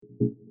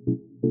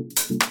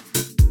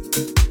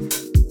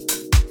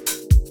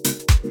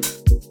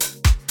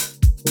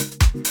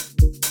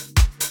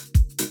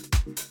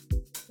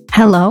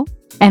Hello,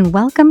 and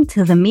welcome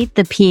to the Meet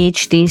the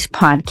PhDs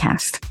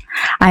podcast.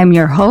 I'm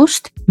your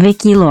host,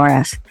 Vicky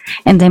Loras,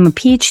 and I'm a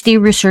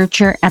PhD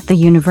researcher at the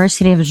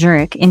University of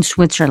Zurich in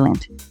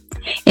Switzerland.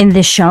 In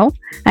this show,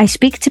 I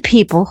speak to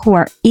people who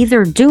are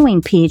either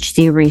doing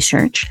PhD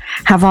research,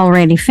 have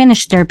already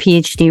finished their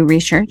PhD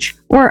research,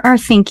 or are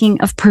thinking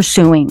of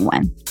pursuing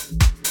one.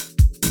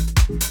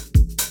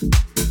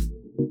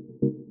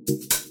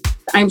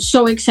 I'm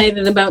so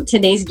excited about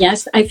today's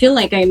guest. I feel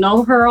like I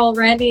know her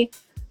already.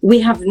 We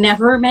have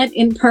never met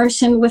in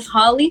person with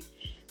Holly,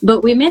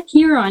 but we met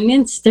here on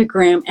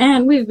Instagram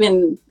and we've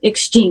been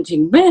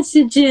exchanging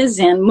messages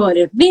and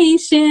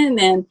motivation.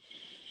 And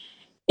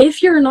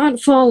if you're not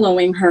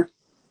following her,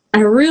 I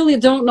really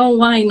don't know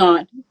why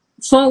not.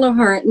 Follow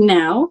her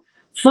now.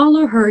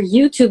 Follow her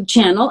YouTube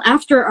channel.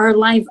 After our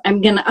live,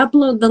 I'm going to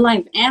upload the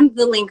live and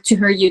the link to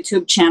her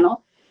YouTube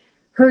channel.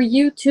 Her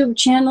YouTube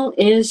channel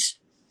is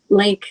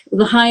like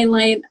the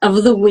highlight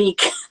of the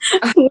week.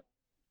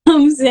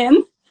 Comes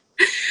in.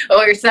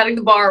 Oh, you're setting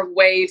the bar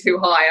way too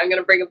high. I'm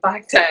going to bring it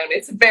back down.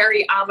 It's a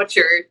very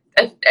amateur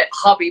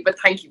hobby, but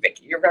thank you,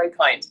 Vicky. You're very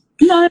kind.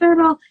 Not at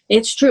all.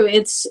 It's true.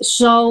 It's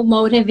so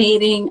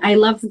motivating. I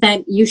love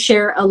that you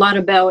share a lot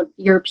about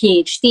your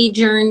PhD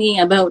journey,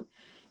 about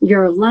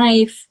your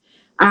life.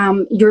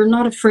 You're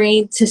not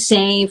afraid to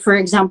say, for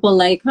example,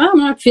 like, I'm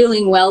not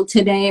feeling well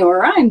today,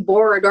 or I'm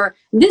bored, or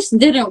this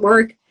didn't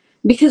work,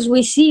 because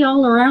we see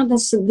all around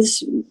us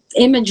this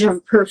image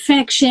of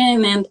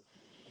perfection, and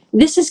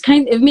this is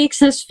it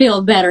makes us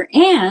feel better.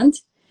 And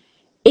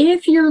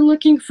if you're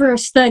looking for a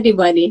study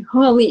buddy,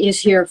 Holly is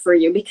here for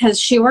you, because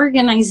she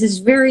organizes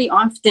very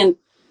often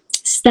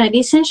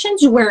study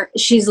sessions where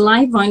she's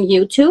live on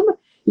YouTube.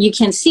 You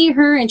can see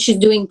her and she's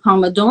doing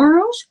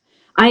Pomodoros.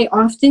 I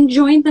often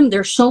join them.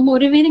 They're so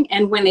motivating.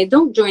 And when I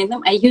don't join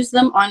them, I use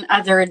them on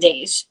other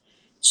days.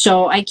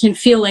 So I can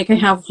feel like I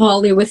have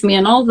Holly with me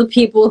and all the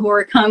people who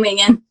are coming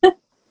in.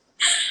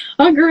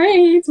 Oh,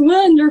 great.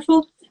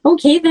 Wonderful.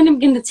 Okay, then I'm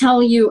going to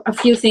tell you a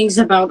few things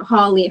about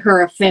Holly,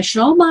 her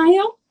official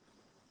bio.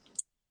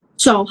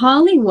 So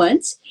Holly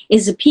Woods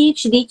is a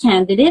PhD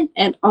candidate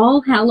at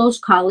All Hallows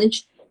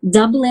College,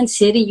 Dublin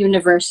City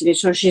University.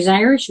 So she's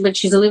Irish, but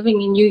she's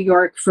living in New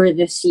York for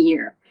this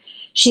year.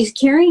 She's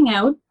carrying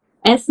out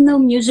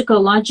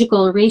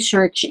ethnomusicological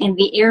research in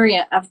the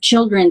area of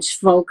children's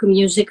folk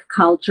music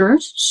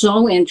cultures.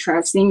 So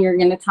interesting. You're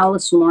going to tell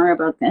us more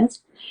about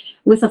this.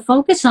 With a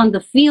focus on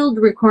the field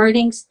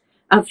recordings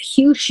of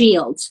Hugh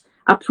Shields,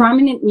 a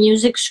prominent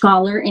music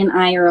scholar in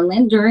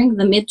Ireland during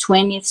the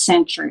mid-20th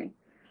century.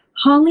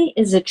 Holly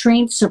is a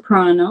trained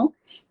soprano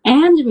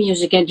and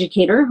music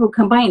educator who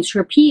combines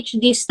her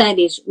PhD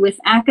studies with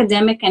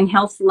academic and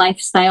health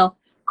lifestyle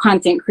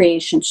content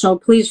creation. So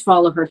please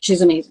follow her. She's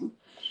amazing.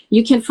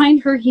 You can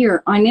find her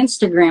here on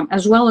Instagram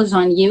as well as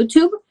on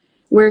YouTube,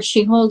 where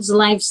she holds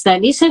live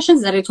study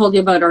sessions that I told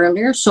you about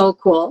earlier. So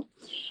cool.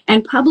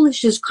 And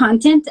publishes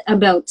content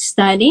about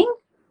studying,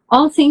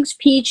 all things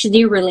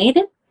PhD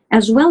related,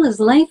 as well as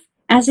life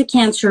as a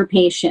cancer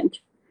patient.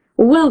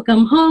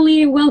 Welcome,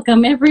 Holly.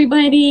 Welcome,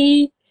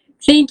 everybody.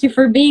 Thank you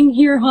for being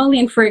here, Holly,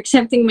 and for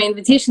accepting my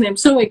invitation. I'm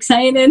so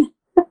excited.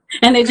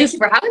 And Thank you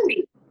for having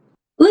me.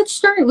 Let's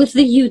start with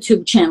the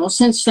YouTube channel,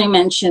 since I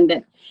mentioned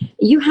it.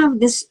 You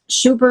have this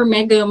super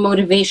mega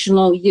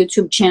motivational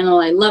YouTube channel.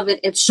 I love it.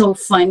 It's so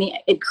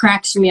funny. It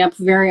cracks me up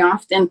very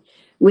often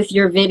with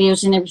your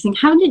videos and everything.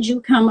 How did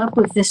you come up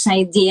with this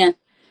idea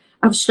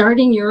of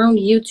starting your own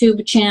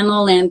YouTube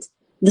channel and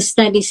the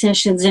study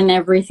sessions and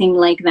everything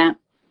like that?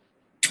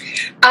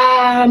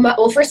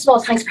 Well, first of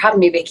all, thanks for having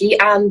me, Vicky.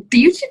 The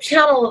YouTube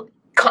channel,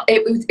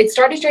 it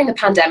started during the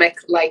pandemic,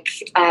 like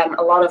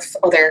a lot of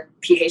other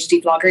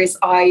PhD vloggers.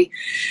 I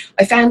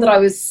found that I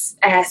was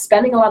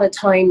spending a lot of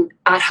time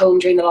at home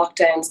during the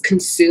lockdowns,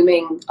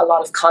 consuming a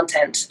lot of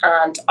content,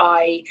 and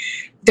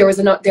there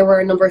were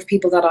a number of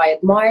people that I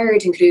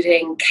admired,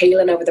 including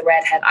Kaylin over the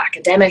Redhead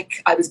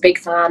Academic. I'm a big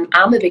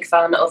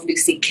fan of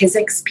Lucy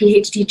Kisik's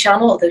PhD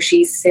channel, although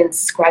she's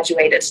since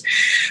graduated.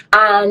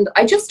 And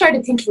I just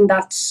started thinking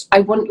that I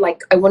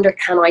wonder,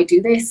 can I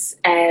do this?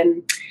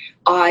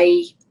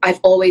 I've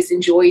always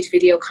enjoyed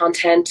video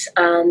content,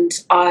 and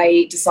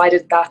I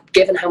decided that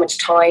given how much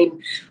time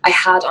I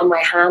had on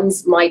my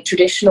hands, my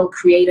traditional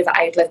creative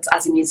outlets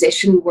as a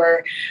musician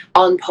were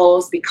on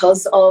pause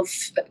because of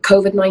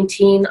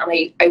COVID-19,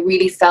 and I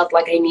really felt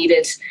like I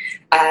needed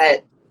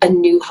a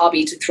new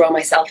hobby to throw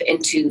myself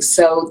into.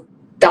 So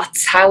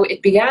that's how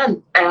it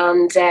began,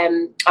 and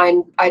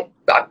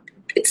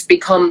it's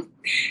become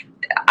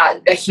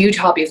a huge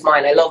hobby of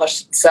mine. I love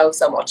it so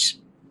much.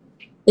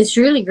 It's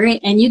really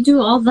great. And you do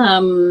all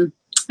the,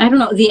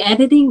 the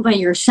editing by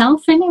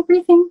yourself and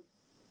everything?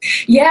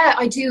 Yeah,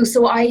 I do.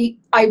 So I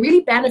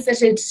really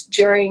benefited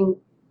during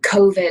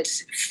COVID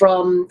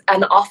from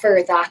an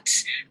offer that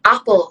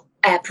Apple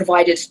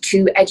provided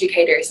to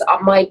educators.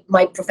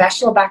 My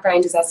professional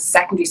background is as a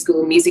secondary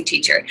school music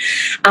teacher,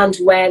 and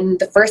when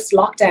the first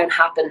lockdown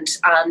happened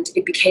and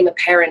it became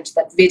apparent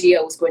that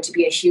video was going to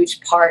be a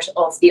huge part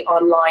of the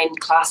online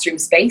classroom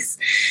space,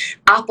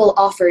 Apple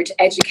offered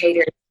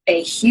educators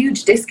a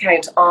huge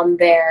discount on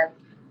their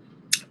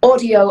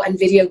audio and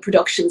video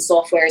production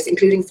softwares,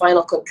 including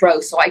Final Cut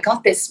Pro. So I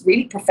got this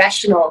really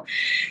professional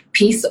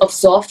piece of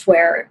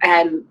software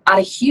at a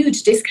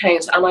huge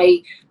discount, and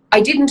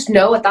I didn't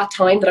know at that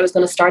time that I was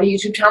going to start a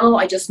YouTube channel.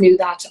 I just knew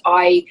that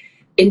I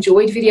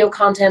enjoyed video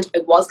content. I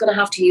was going to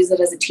have to use it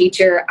as a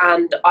teacher,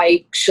 and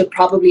I should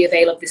probably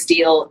avail of this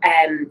deal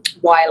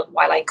while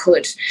I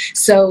could.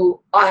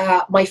 So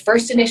my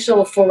first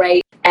initial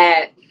foray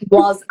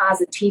was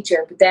as a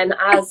teacher, but then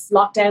as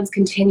lockdowns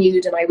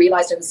continued and I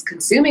realized I was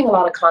consuming a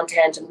lot of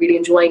content and really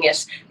enjoying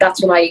it,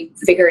 that's when I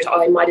figured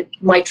I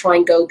might try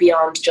and go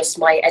beyond just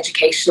my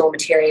educational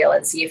material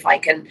and see if I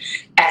can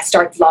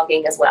start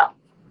vlogging as well.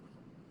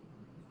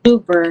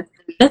 Super.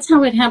 That's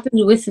how it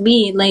happened with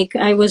me. Like,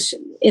 I was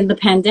in the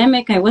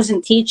pandemic, I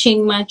wasn't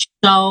teaching much,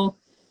 so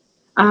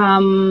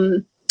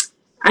I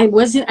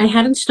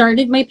hadn't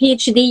started my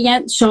PhD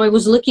yet, so I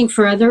was looking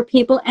for other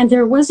people, and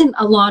there wasn't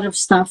a lot of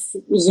stuff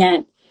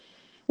yet,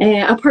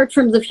 apart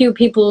from the few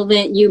people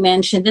that you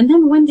mentioned. And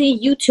then one day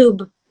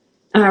YouTube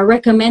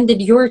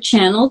recommended your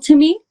channel to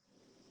me,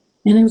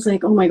 and I was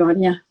like, oh my God,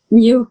 yeah,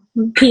 you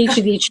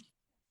PhD.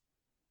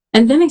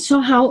 And then I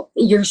saw how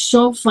you're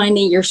so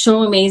funny, you're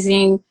so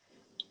amazing.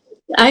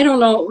 I don't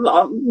know,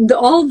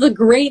 all the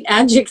great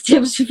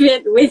adjectives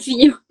fit with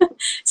you.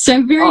 So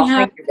I'm very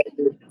happy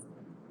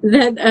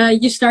that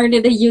you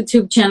started a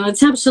YouTube channel.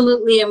 It's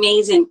absolutely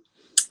amazing.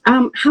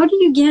 How do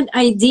you get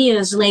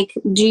ideas? Like,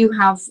 do you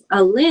have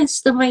a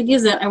list of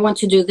ideas that I want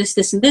to do this,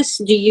 this, and this?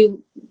 Do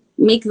you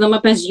make them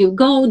up as you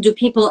go? Do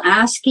people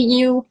ask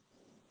you?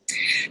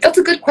 That's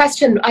a good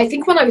question. I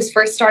think when I was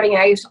first starting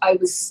out, I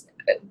was,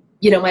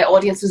 my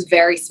audience was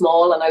very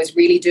small, and I was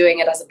really doing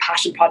it as a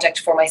passion project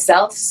for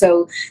myself.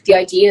 So the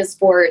ideas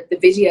for the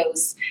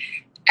videos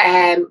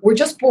were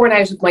just born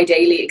out of my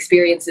daily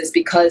experiences,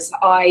 because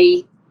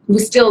I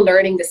was still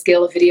learning the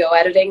skill of video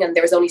editing, and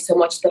there was only so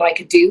much that I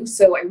could do.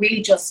 So I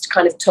really just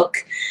kind of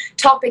took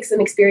topics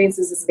and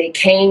experiences as they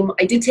came.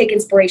 I did take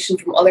inspiration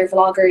from other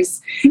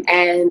vloggers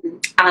and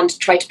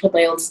tried to put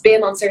my own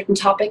spin on certain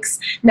topics.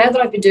 Now that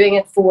I've been doing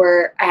it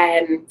for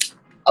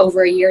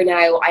over a year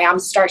now, I am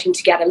starting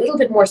to get a little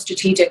bit more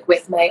strategic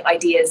with my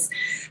ideas.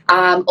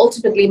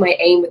 Ultimately, my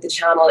aim with the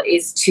channel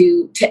is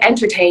to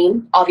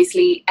entertain,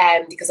 obviously,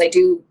 because I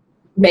do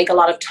make a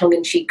lot of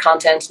tongue-in-cheek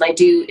content, and I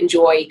do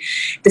enjoy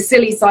the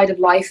silly side of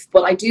life,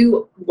 but I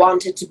do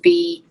want it to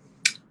be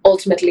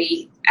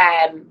ultimately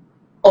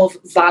of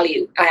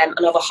value and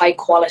of a high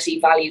quality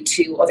value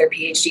to other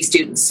PhD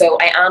students. So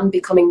I am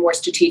becoming more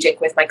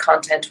strategic with my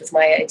content, with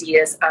my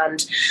ideas,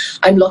 and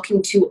I'm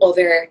looking to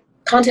other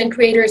content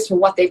creators for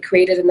what they've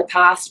created in the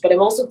past, but I'm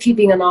also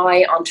keeping an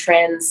eye on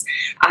trends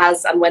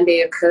as and when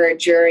they occur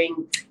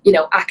during,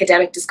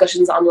 academic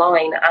discussions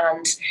online,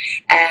 and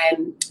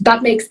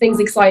that makes things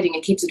exciting.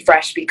 It keeps it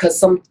fresh,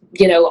 because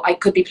I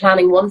could be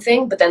planning one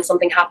thing, but then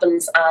something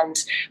happens, and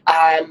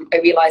I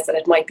realize that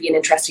it might be an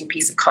interesting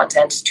piece of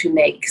content to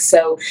make.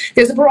 So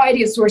there's a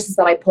variety of sources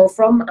that I pull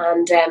from,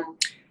 and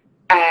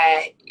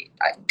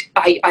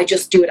I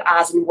just do it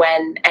as and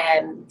when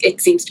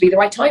it seems to be the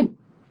right time.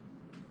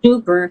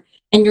 Super.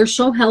 And you're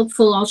so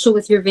helpful also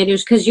with your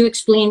videos, because you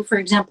explain, for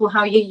example,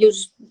 how you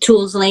use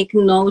tools like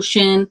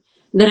Notion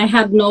that I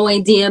had no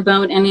idea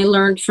about, and I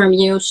learned from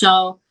you.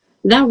 So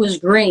that was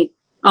great.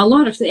 A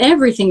lot of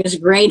everything is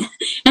great,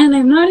 and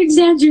I'm not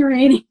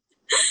exaggerating.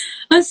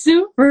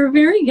 Super,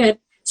 very good.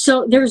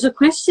 So there's a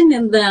question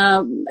in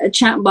the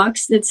chat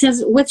box that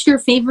says, what's your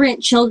favorite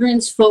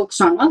children's folk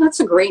song? Oh, that's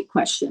a great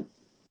question.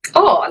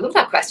 Oh, I love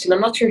that question. I'm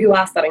not sure who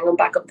asked that. I'm going to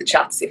back up the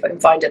chat to see if I can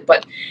find it.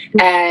 But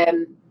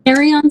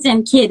Carry-ons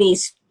and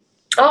kitties.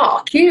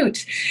 Oh,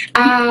 cute.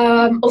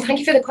 Well, thank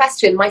you for the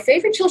question. My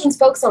favorite children's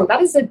folk song,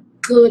 that is a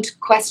good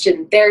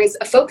question. There is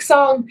a folk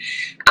song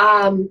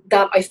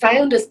that I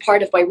found as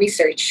part of my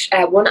research.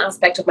 One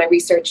aspect of my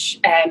research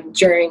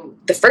during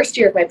the first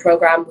year of my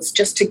program was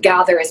just to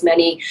gather as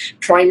many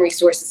primary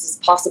sources as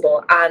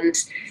possible. And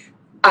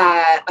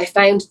I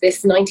found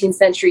this 19th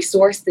century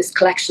source, this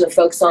collection of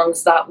folk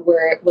songs that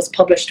was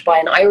published by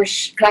an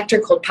Irish collector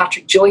called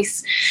Patrick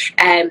Joyce.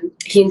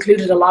 He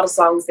included a lot of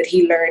songs that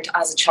he learned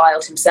as a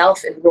child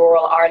himself in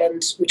rural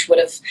Ireland, which would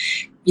have,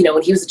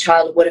 when he was a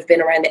child, it would have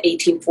been around the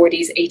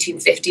 1840s,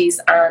 1850s.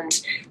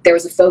 And there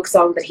was a folk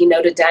song that he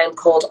noted down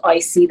called I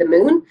See the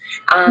Moon.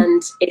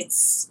 And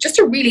it's just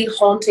a really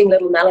haunting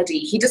little melody.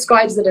 He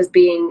describes it as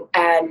being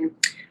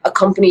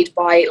accompanied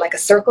by like a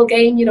circle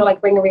game,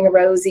 like Ring a Ring a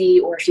Rosie,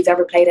 or if you've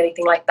ever played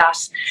anything like that.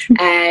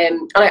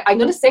 And I'm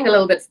going to sing a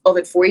little bit of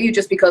it for you,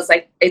 just because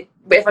if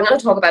I'm going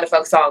to talk about a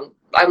folk song,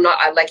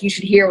 you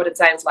should hear what it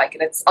sounds like,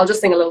 and I'll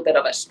just sing a little bit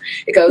of it.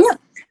 It goes, yeah.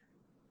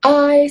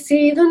 I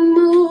see the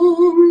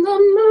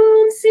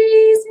moon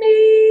sees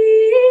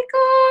me,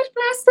 God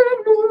bless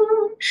the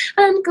moon,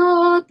 and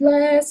God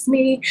bless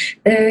me.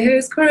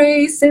 There's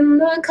grace in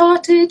the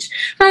cottage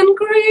and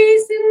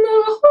grace in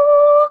the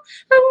hall,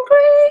 and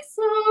grace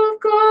of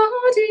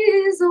God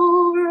is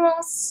over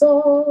us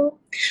all.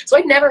 So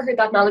I'd never heard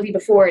that melody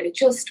before, and it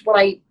just, when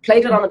I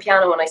played it on the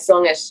piano and I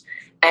sung it,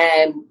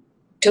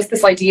 just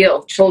this idea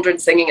of children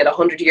singing it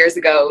 100 years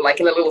ago, like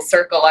in a little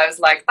circle, I was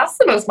like, that's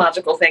the most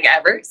magical thing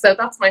ever. So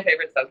that's my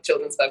favorite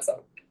children's folk song.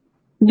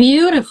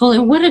 Beautiful.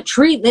 And what a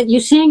treat that you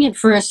sang it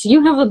for us.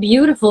 You have a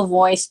beautiful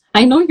voice.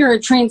 I know you're a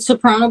trained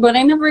soprano, but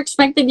I never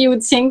expected you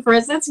would sing for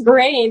us. That's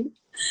great.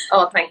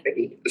 Oh, thanks,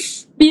 Vicky.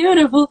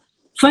 Beautiful.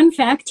 Fun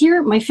fact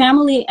here, my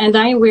family and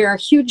I, we are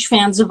huge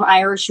fans of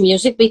Irish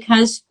music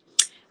because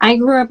I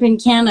grew up in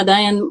Canada,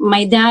 and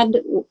my dad,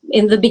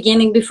 in the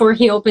beginning, before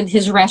he opened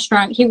his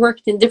restaurant, he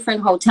worked in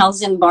different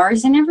hotels and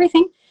bars and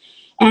everything.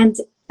 And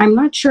I'm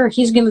not sure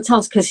he's going to tell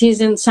us because he's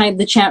inside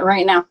the chat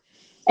right now.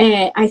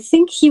 I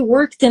think he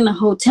worked in a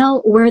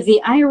hotel where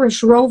the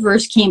Irish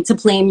Rovers came to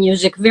play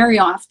music very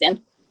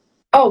often.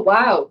 Oh,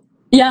 wow.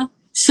 Yeah.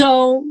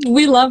 So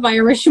we love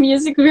Irish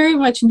music very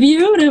much.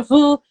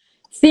 Beautiful.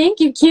 Thank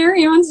you,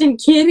 Carry-Ons and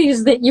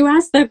Kitties, that you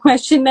asked that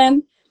question.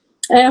 Then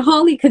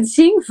Holly could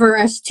sing for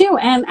us too.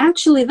 And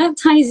actually that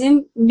ties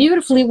in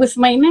beautifully with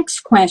my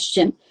next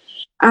question.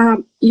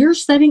 You're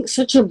studying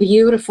such a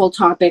beautiful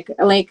topic.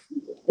 Like,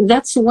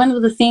 that's one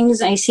of the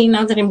things I see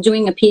now that I'm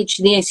doing a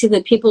PhD. I see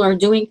that people are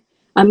doing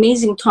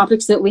amazing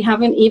topics that we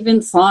haven't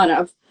even thought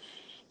of.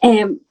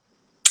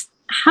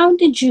 How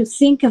did you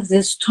think of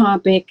this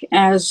topic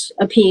as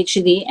a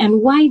PhD,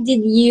 and why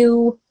did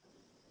you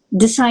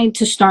decide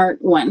to start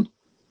one?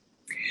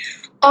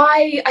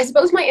 I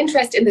suppose my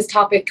interest in this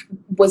topic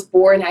was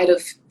born out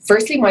of,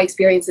 firstly, my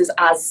experiences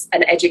as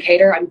an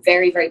educator. I'm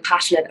very, very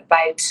passionate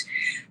about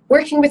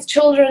working with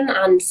children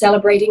and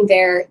celebrating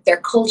their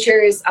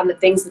cultures and the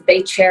things that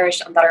they cherish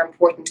and that are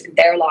important in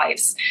their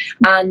lives.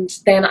 And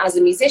then as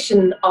a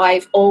musician,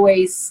 I've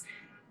always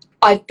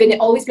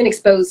been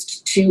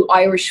exposed to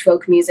Irish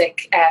folk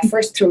music,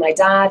 first through my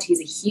dad. He's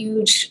a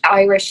huge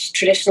Irish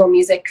traditional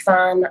music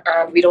fan,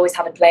 and we'd always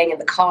have it playing in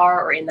the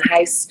car or in the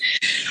house.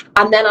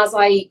 And then as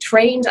I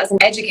trained as an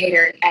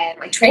educator,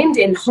 I trained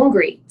in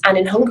Hungary, and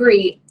in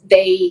Hungary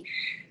they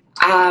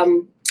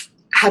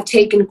have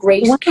taken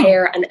great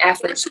care and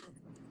effort.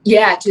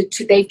 Yeah,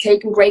 they've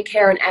taken great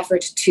care and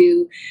effort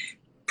to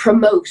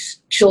promote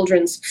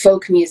children's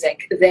folk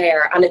music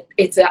there, and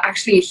it's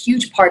actually a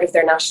huge part of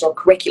their national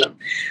curriculum.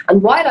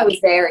 And while I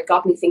was there, it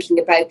got me thinking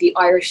about the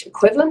Irish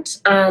equivalent.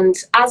 And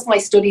as my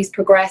studies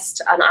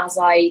progressed, and as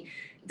I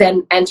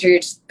then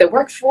entered the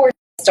workforce,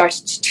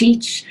 started to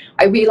teach,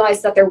 I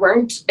realized that there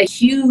weren't a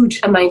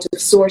huge amount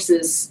of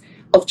sources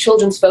of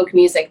children's folk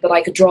music that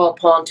I could draw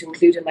upon to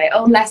include in my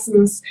own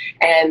lessons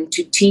and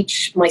to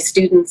teach my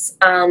students.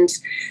 And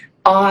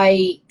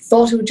I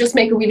thought it would just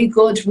make a really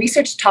good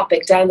research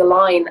topic down the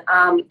line.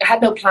 I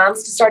had no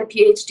plans to start a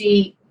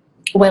PhD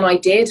when I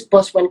did,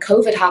 but when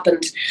COVID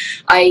happened,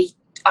 I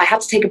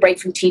had to take a break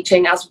from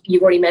teaching. As you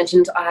already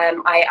mentioned, I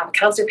am a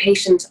cancer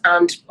patient,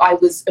 and I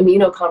was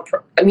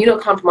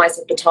immunocompromised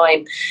at the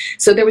time.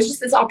 So there was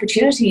just this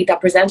opportunity that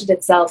presented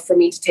itself for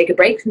me to take a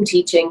break from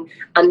teaching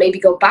and maybe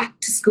go back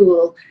to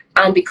school.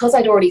 And because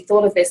I'd already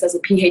thought of this as a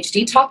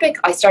PhD topic,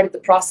 I started the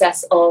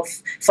process of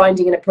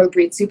finding an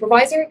appropriate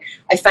supervisor.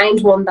 I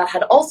found one that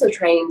had also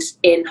trained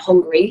in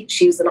Hungary.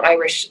 She was an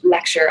Irish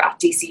lecturer at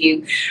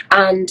DCU.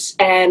 And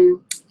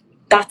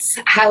that's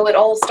how it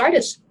all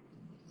started.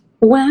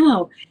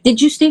 Wow. Did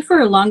you stay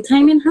for a long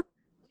time in Hungary?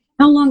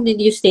 How long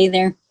did you stay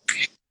there?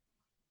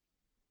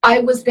 I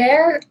was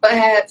there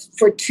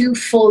for 2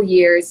 full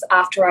years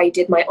after I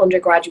did my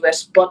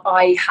undergraduate, but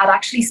I had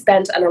actually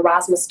spent an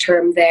Erasmus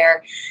term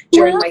there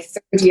during my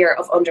 3rd year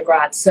of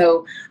undergrad.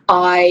 So so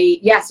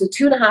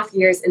 2.5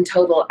 years in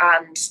total,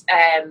 and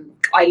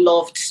I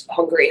loved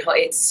Hungary.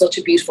 It's such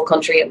a beautiful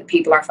country, and the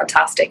people are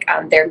fantastic,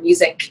 and their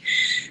music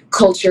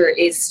culture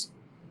is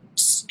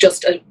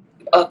just a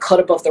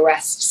cut above the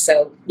rest.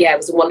 So yeah, it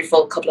was a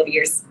wonderful couple of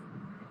years.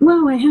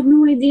 Wow, I had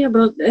no idea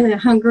about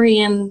Hungary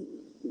and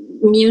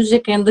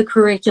music and the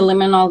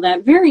curriculum and all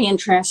that. Very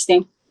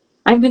interesting.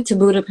 I've been to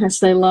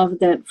Budapest. I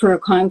loved it for a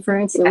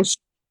conference. It was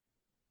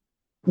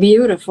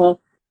beautiful.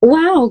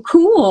 Wow,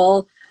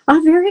 cool.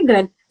 Oh, very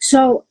good.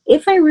 So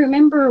if I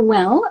remember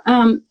well,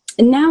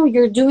 now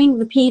you're doing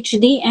the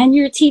PhD and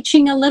you're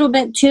teaching a little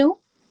bit too?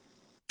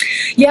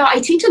 Yeah,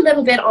 I teach a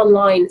little bit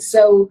online.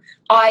 So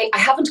I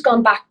haven't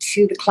gone back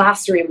to the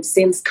classroom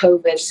since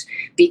COVID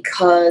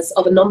because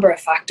of a number of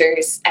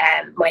factors,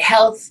 my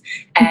health,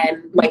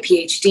 my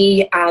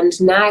PhD, and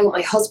now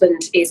my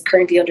husband is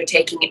currently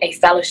undertaking a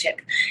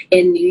fellowship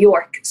in New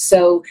York.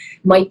 So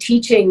my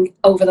teaching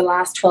over the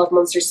last 12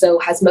 months or so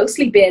has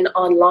mostly been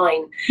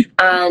online.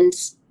 And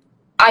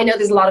I know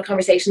there's a lot of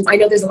conversations.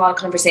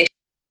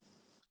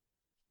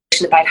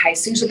 About how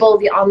suitable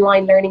the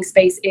online learning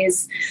space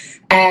is.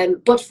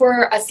 But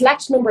for a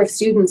select number of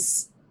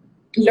students,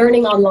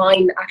 learning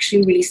online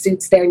actually really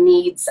suits their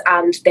needs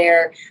and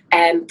their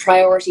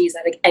priorities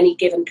at any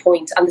given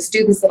point. And the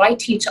students that I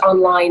teach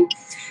online,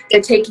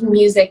 they're taking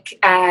music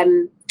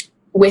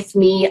with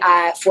me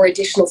for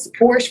additional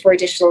support, for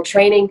additional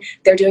training.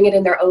 They're doing it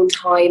in their own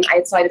time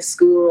outside of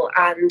school,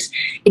 and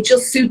it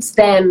just suits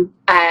them.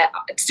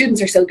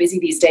 Students are so busy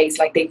these days,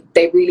 like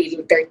they're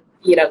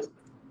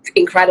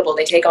incredible.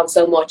 They take on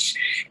so much,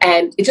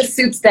 and it just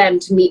suits them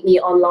to meet me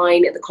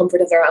online in the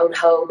comfort of their own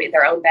home, in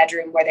their own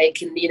bedroom, where they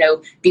can,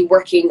 be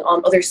working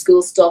on other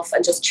school stuff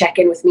and just check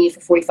in with me for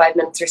 45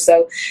 minutes or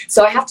so.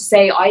 So I have to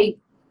say,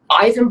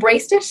 I've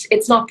embraced it.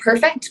 It's not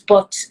perfect,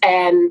 but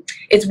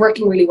it's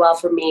working really well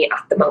for me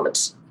at the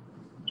moment.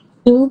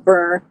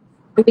 Super.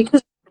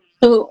 Because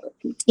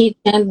teach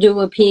and do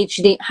a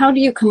PhD, how do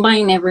you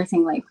combine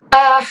everything like?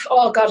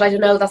 Oh God, I don't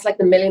know. That's like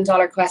the $1 million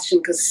question,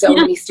 because so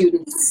many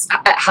students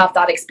have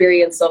that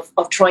experience of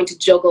trying to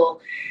juggle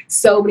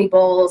so many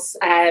balls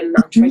and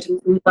trying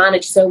to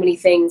manage so many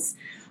things.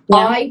 Yeah.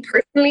 I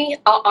personally,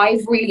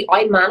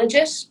 I manage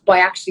it by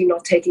actually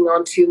not taking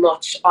on too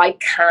much. I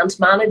can't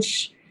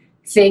manage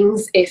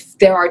things if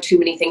there are too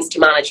many things to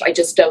manage. I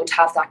just don't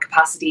have that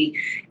capacity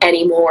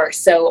anymore.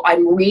 So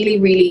I'm really,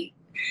 really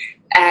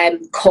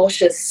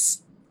cautious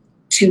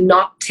to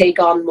not take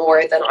on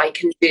more than I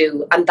can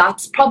do. And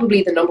that's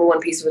probably the number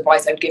one piece of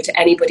advice I would give to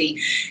anybody.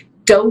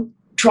 Don't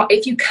try,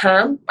 if you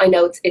can. I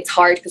know it's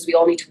hard because we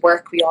all need to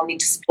work, we all need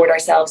to support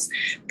ourselves.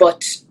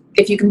 But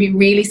if you can be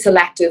really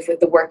selective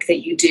with the work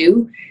that you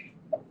do,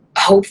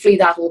 hopefully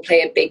that will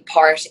play a big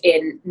part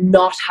in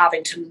not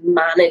having to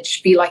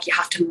feel like you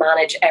have to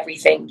manage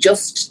everything.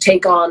 Just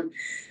take on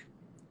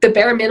the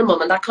bare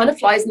minimum. And that kind of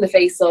flies in the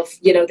face of,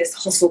 this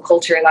hustle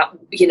culture that,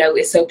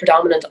 is so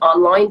predominant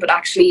online. But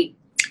actually,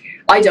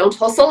 I don't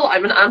hustle.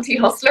 I'm an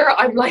anti-hustler.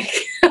 I'm like,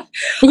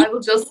 I will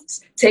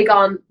just take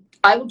on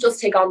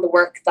the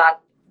work that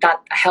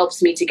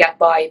helps me to get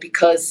by,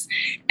 because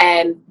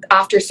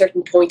after a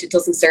certain point, it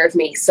doesn't serve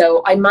me.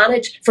 So I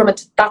manage from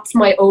it. That's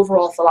my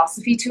overall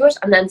philosophy to it.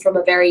 And then from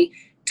a very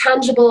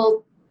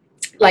tangible,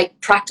 like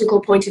practical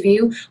point of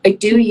view, I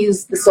do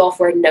use the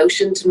software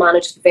Notion to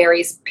manage the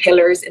various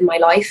pillars in my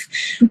life.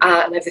 And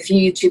I have a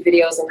few YouTube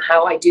videos on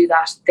how I do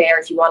that there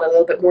if you want a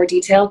little bit more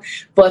detail.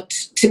 But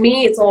to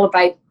me, it's all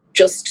about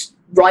just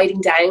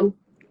writing down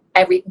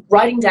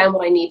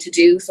what I need to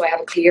do, so I have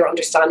a clear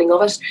understanding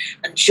of it,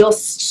 and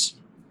just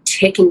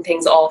ticking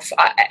things off.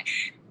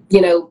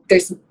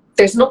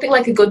 There's nothing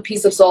like a good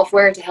piece of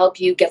software to help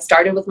you get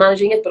started with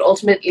managing it, but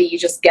ultimately you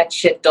just get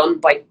shit done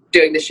by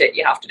doing the shit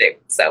you have to do.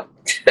 So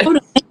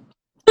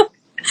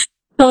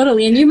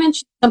Totally. And you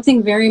mentioned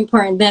something very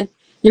important, that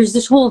there's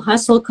this whole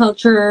hustle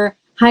culture,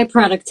 high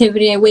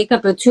productivity. I wake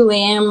up at 2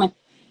 a.m.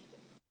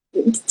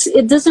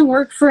 It doesn't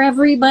work for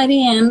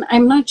everybody, and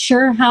I'm not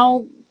sure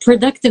how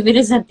productive it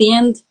is at the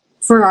end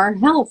for our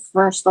health,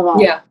 first of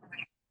all. Yeah.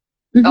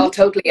 Oh,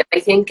 totally. I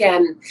think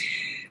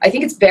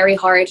it's very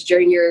hard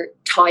during your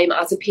time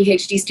as a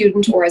PhD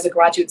student or as a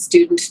graduate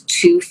student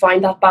to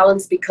find that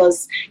balance,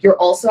 because you're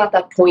also at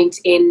that point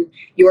in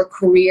your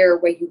career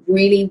where you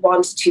really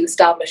want to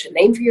establish a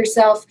name for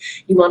yourself.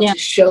 You want to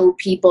show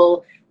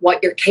people what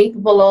you're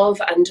capable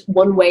of, and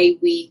one way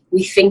we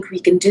think we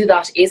can do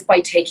that is by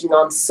taking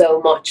on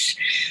so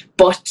much.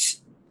 But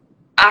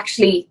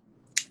actually,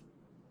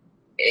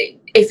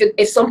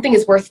 if something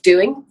is worth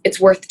doing, it's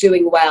worth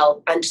doing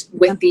well. And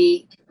with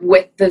the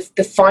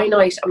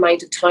finite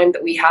amount of time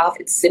that we have,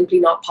 it's simply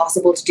not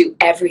possible to do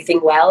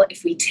everything well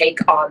if we take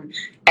on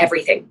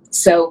everything.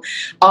 So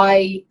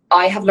I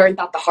have learned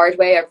that the hard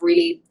way. I've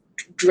really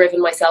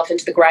driven myself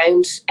into the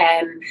ground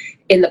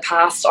in the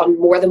past on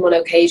more than one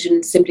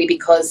occasion, simply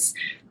because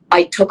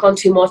I took on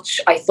too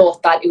much. I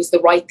thought that it was the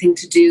right thing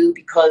to do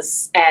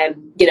because,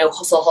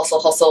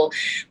 hustle,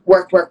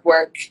 work,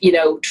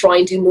 try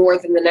and do more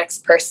than the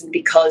next person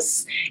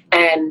because,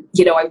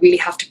 I really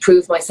have to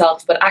prove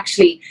myself. But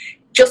actually,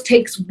 just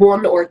takes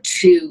one or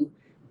two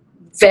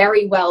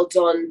very well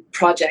done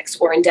projects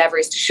or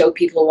endeavors to show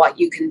people what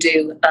you can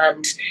do.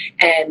 And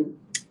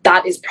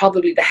that is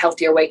probably the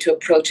healthier way to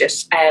approach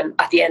it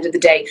at the end of the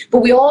day. But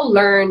we all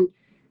learn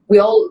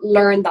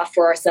that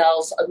for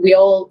ourselves. We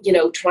all,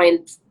 try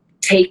and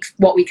take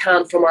what we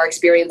can from our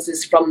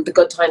experiences, from the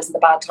good times and the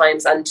bad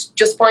times, and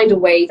just find a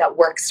way that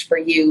works for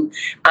you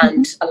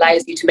and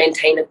allows you to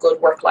maintain a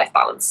good work-life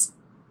balance.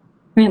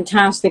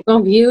 Fantastic.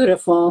 Oh,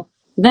 beautiful.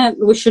 That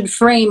we should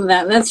frame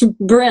that. That's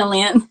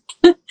brilliant.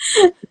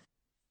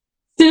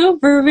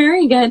 Super,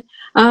 very good.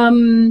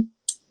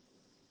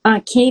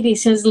 Katie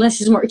says less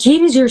is more.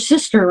 Katie's your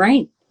sister,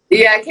 right?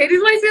 Yeah,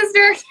 Katie's my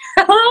sister.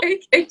 Hey,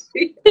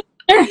 Katie.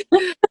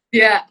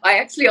 Yeah, I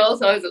actually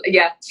also,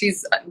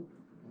 she's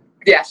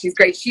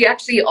great. She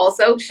actually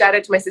also, shout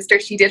out to my sister,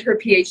 she did her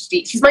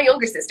PhD. She's my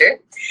younger sister.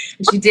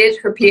 And she did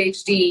her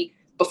PhD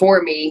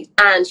before me,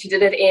 and she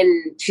did it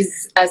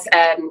she's as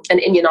an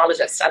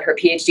immunologist, and her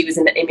PhD was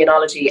in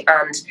immunology,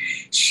 and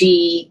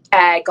she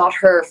got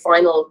her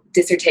final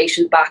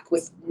dissertation back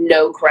with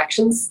no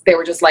corrections. They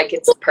were just like,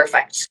 it's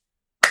perfect.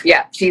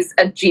 Yeah, she's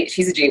a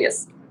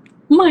genius.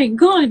 My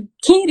God,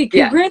 Katie,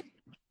 congrats. Yeah.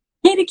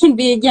 Katie can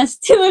be a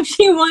guest too if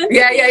she wants.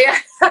 Yeah.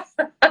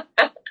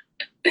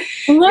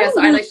 Yes,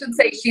 and I should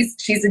say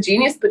she's a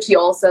genius, but she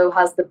also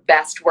has the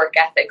best work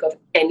ethic of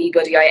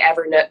anybody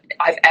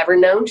I've ever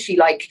known. She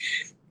like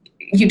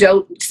you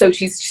don't. So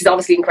she's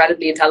obviously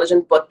incredibly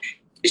intelligent, but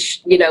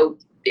you know,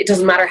 it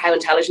doesn't matter how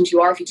intelligent you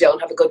are if you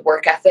don't have a good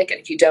work ethic and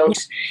if you don't,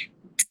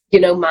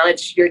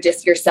 manage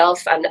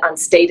yourself and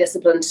stay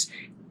disciplined.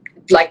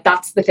 Like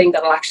that's the thing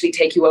that'll actually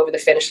take you over the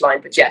finish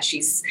line. But yeah,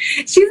 she's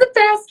the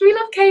best. We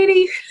love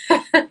Katie.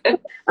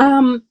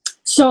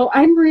 So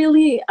I'm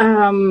really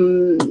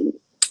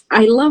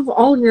I love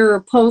all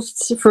your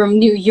posts from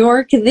New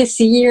York this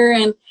year.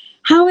 And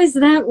how is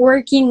that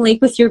working,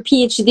 like with your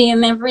PhD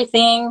and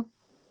everything?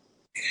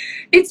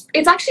 It's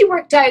actually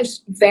worked out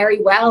very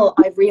well.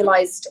 I've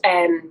realized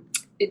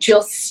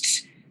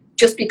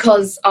just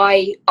because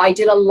I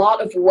did a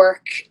lot of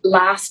work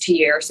last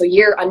year. So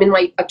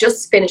I've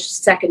just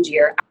finished second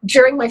year.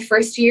 During my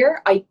first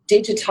year, I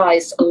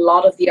digitized a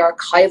lot of the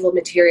archival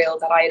material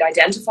that I had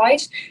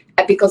identified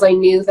because I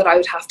knew that I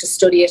would have to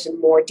study it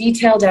in more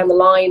detail down the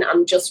line.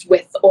 And just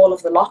with all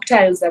of the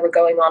lockdowns that were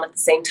going on at the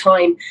same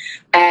time,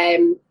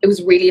 it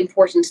was really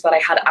important that I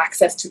had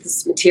access to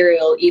this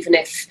material, even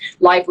if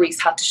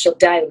libraries had to shut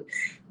down.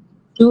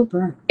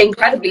 Super.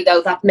 Incredibly,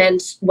 though, that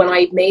meant when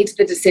I made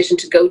the decision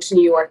to go to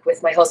New York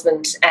with my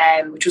husband,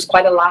 which was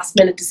quite a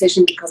last-minute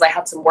decision because I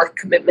had some work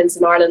commitments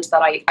in Ireland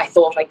that I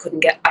thought I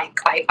couldn't get. I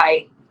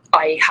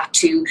had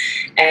to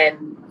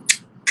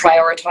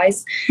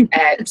prioritize.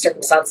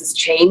 Circumstances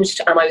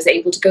changed, and I was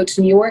able to go to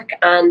New York,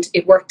 and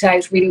it worked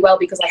out really well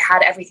because I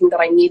had everything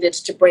that I needed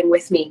to bring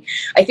with me.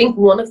 I think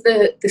one of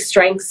the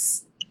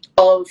strengths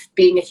of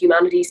being a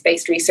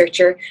humanities-based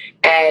researcher,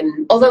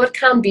 although it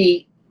can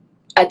be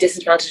a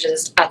disadvantage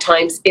at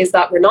times, is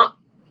that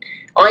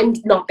I'm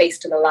not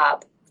based in a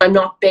lab. I'm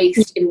not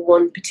based in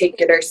one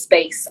particular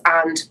space,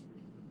 and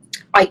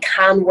I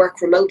can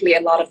work remotely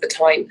a lot of the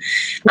time.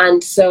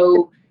 And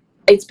so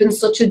it's been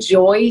such a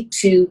joy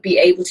to be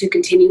able to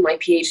continue my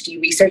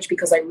PhD research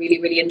because I really,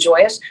 really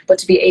enjoy it, but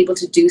to be able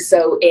to do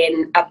so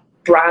in a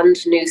brand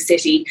new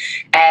city,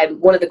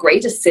 one of the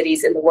greatest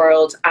cities in the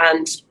world,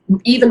 and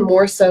even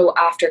more so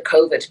after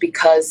COVID,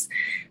 because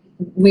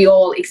we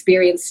all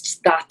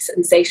experienced that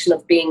sensation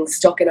of being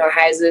stuck in our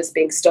houses,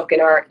 being stuck in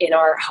our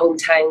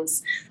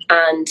hometowns,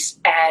 and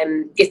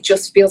it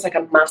just feels like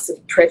a massive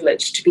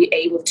privilege to be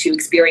able to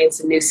experience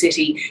a new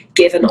city,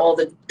 given all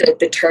the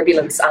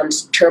turbulence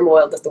and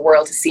turmoil that the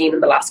world has seen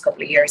in the last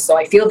couple of years. So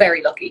I feel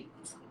very lucky.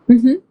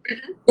 Mm-hmm.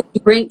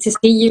 It's great to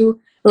see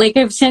you. Like,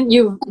 I've sent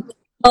you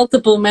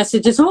multiple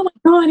messages. Oh my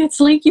God,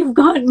 it's like you've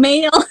got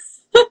mail.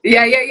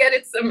 Yeah.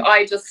 It's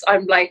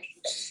I'm like,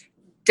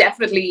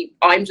 definitely,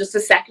 I'm just a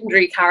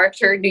secondary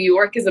character. New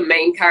York is a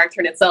main character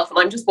in itself, and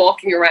I'm just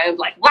walking around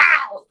like,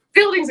 wow,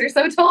 buildings are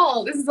so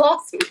tall. This is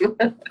awesome.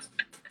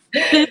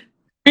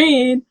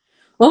 Great.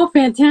 Oh,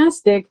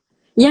 fantastic.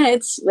 Yeah,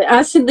 it's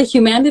us in the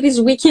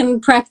humanities, we can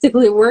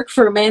practically work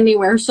from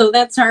anywhere. So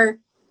that's our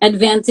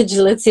advantage.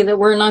 Let's say that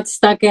we're not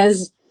stuck,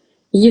 as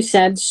you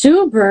said.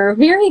 Super.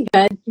 Very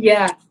good.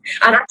 Yeah.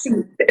 And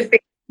actually,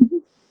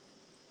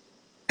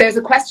 there's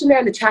a question there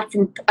in the chat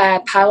from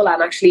Paola,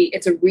 and actually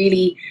it's a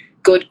really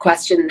good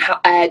question.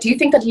 Do you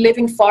think that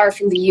living far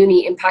from the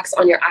uni impacts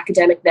on your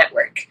academic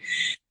network?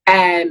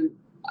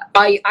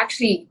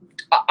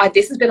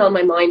 This has been on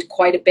my mind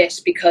quite a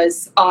bit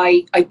because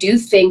I do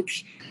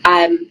think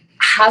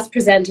has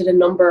presented a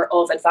number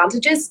of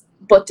advantages,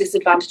 but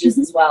disadvantages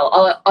as well.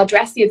 I'll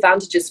address the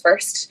advantages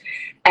first,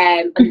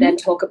 and then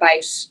talk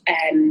about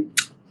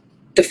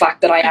the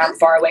fact that I am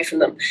far away from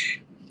them.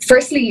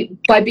 Firstly,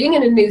 by being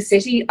in a new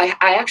city, I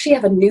actually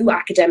have a new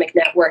academic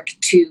network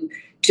to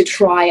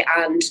try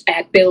and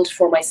build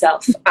for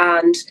myself.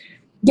 And,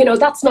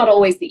 that's not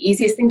always the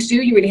easiest thing to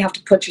do. You really have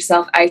to put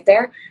yourself out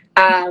there.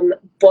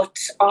 But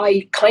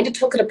I kind of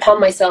took it upon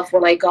myself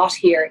when I got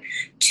here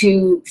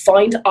to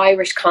find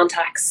Irish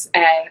contacts,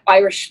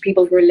 Irish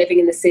people who are living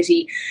in the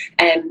city,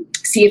 and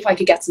see if I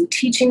could get some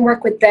teaching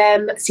work with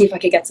them, see if I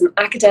could get some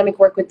academic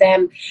work with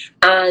them.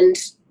 And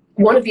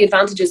one of the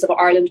advantages of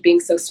Ireland being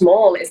so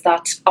small is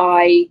that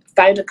I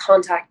found a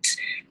contact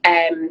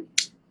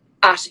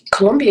at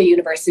Columbia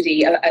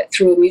University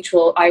through a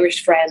mutual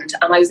Irish friend,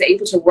 and I was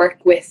able to work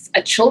with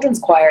a children's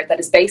choir that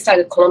is based out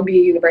of Columbia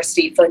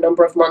University for a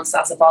number of months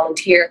as a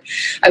volunteer.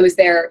 I was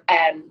their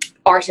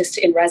artist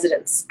in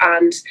residence,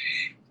 and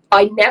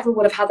I never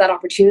would have had that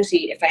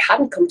opportunity if I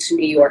hadn't come to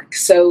New York.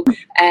 So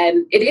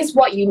it is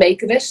what you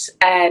make of it,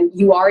 and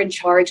you are in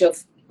charge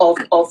of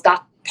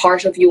that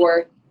part of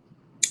your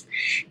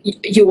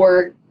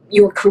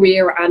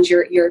career and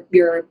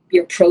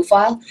your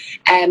profile.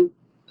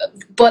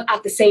 But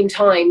at the same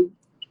time,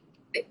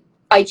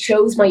 I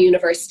chose my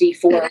university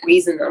for a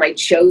reason, and I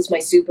chose my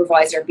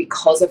supervisor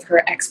because of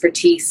her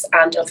expertise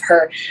and of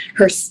her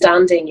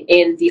standing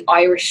in the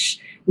Irish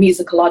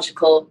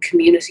musicological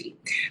community.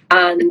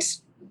 And,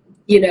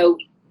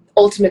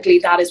 ultimately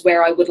that is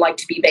where I would like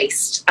to be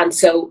based. And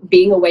so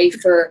being away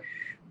for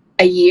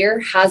a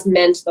year has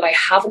meant that I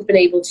haven't been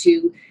able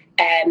to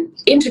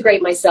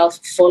integrate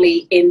myself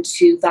fully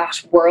into that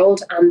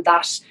world and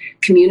that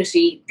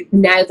community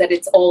now that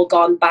it's all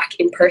gone back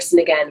in person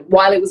again.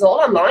 While it was all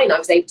online, I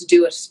was able to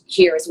do it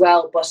here as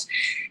well. But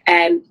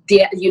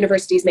the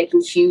university is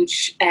making a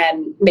huge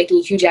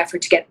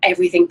effort to get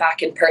everything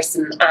back in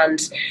person. And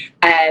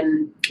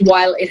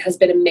while it has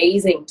been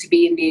amazing to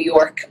be in New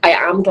York, I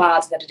am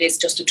glad that it is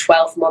just a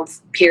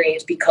 12-month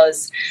period,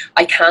 because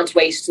I can't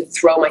wait to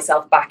throw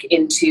myself back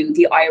into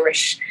the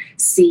Irish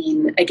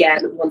scene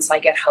again once I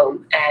get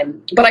home.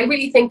 But I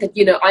really think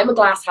that, I'm a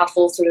glass half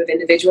full sort of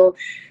individual,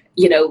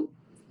 and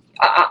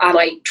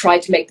I try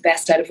to make the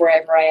best out of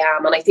wherever I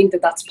am. And I think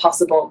that that's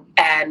possible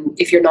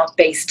if you're not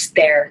based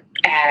there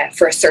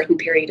for a certain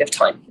period of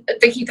time.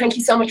 Vicky, thank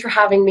you so much for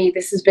having me.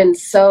 This has been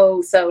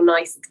so, so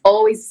nice. It's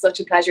always such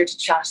a pleasure to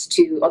chat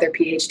to other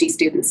PhD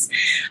students.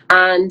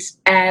 And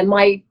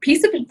my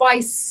piece of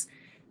advice,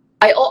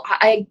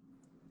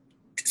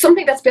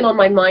 something that's been on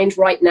my mind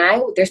right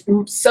now, there's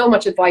so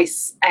much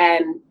advice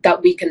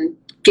that we can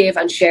give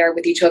and share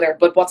with each other.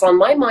 But what's on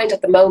my mind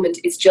at the moment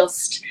is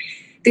just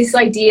this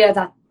idea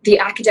that the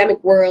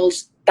academic world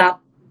that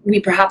we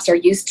perhaps are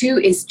used to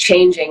is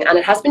changing, and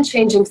it has been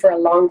changing for a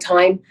long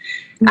time.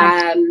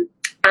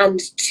 And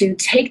to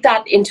take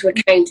that into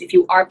account if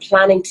you are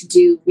planning to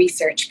do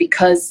research,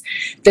 because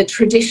the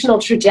traditional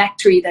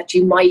trajectory that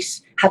you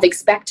might have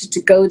expected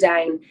to go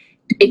down,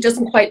 it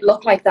doesn't quite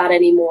look like that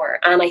anymore.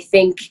 And I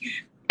think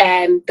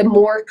the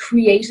more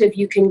creative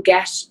you can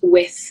get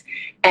with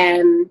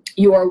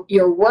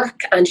your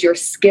work and your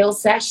skill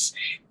set,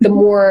 the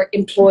more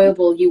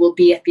employable you will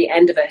be at the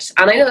end of it.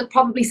 And I know that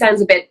probably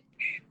sounds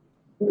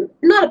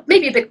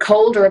maybe a bit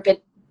cold or a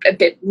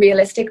bit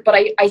realistic, but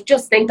I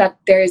just think that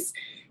there's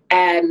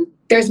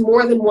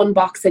more than one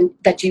box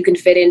that you can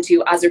fit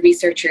into as a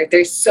researcher.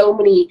 There's so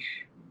many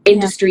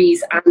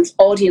industries and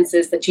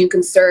audiences that you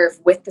can serve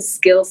with the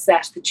skill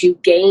set that you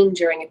gain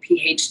during a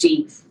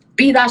PhD.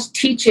 Be that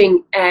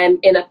teaching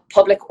in a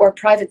public or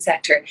private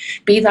sector,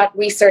 be that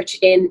research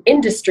in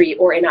industry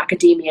or in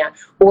academia,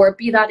 or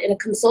be that in a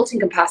consulting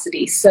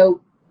capacity.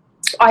 So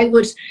I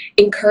would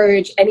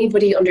encourage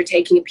anybody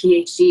undertaking a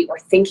PhD or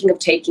thinking of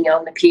taking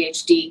on a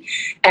PhD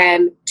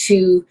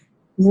to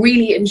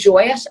really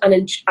enjoy it and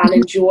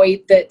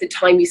enjoy the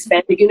time you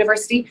spend at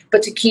university,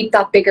 but to keep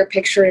that bigger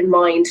picture in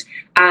mind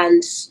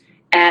and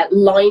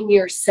line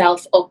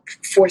yourself up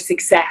for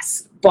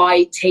success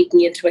by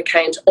taking into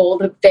account all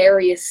the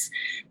various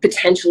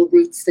potential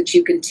routes that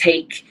you can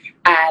take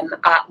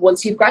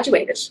once you've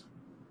graduated.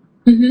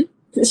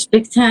 Mm-hmm.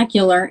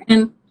 Spectacular.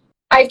 And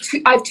I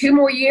have 2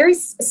 more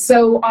years,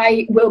 so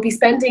I will be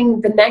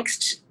spending the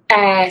next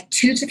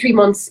 2 to 3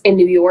 months in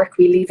New York.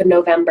 We leave in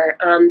November,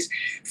 and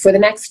for the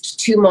next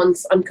 2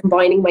 months, I'm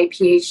combining my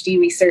PhD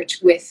research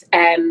with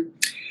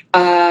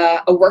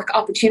a work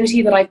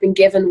opportunity that I've been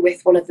given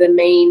with one of the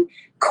main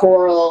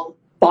choral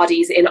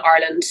bodies in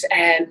Ireland.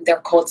 They're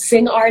called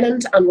Sing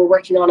Ireland, and we're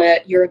working on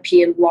a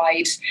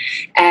European-wide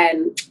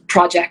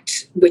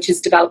project which is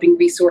developing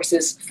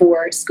resources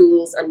for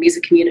schools and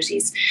music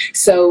communities.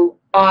 So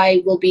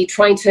I will be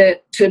trying to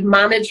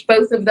manage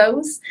both of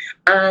those,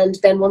 and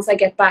then once I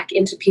get back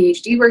into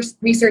PhD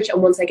research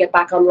and once I get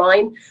back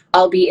online,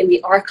 I'll be in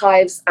the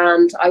archives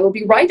and I will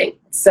be writing.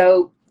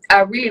 So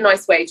a really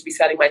nice way to be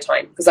spending my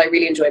time, because I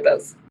really enjoy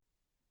both.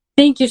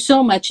 Thank you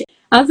so much.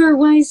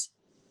 Otherwise,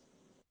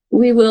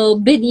 we will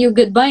bid you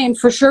goodbye, and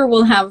for sure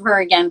we'll have her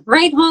again.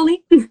 Right,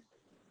 Holly?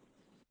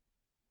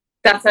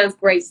 That sounds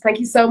great. Thank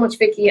you so much,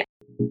 Vicky.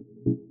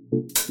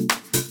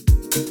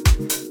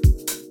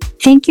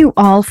 Thank you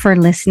all for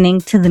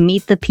listening to the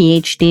Meet the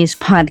PhDs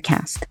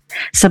podcast.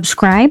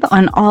 Subscribe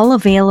on all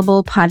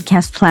available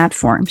podcast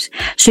platforms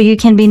so you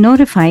can be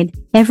notified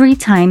every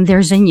time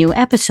there's a new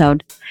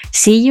episode.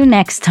 See you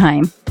next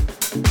time.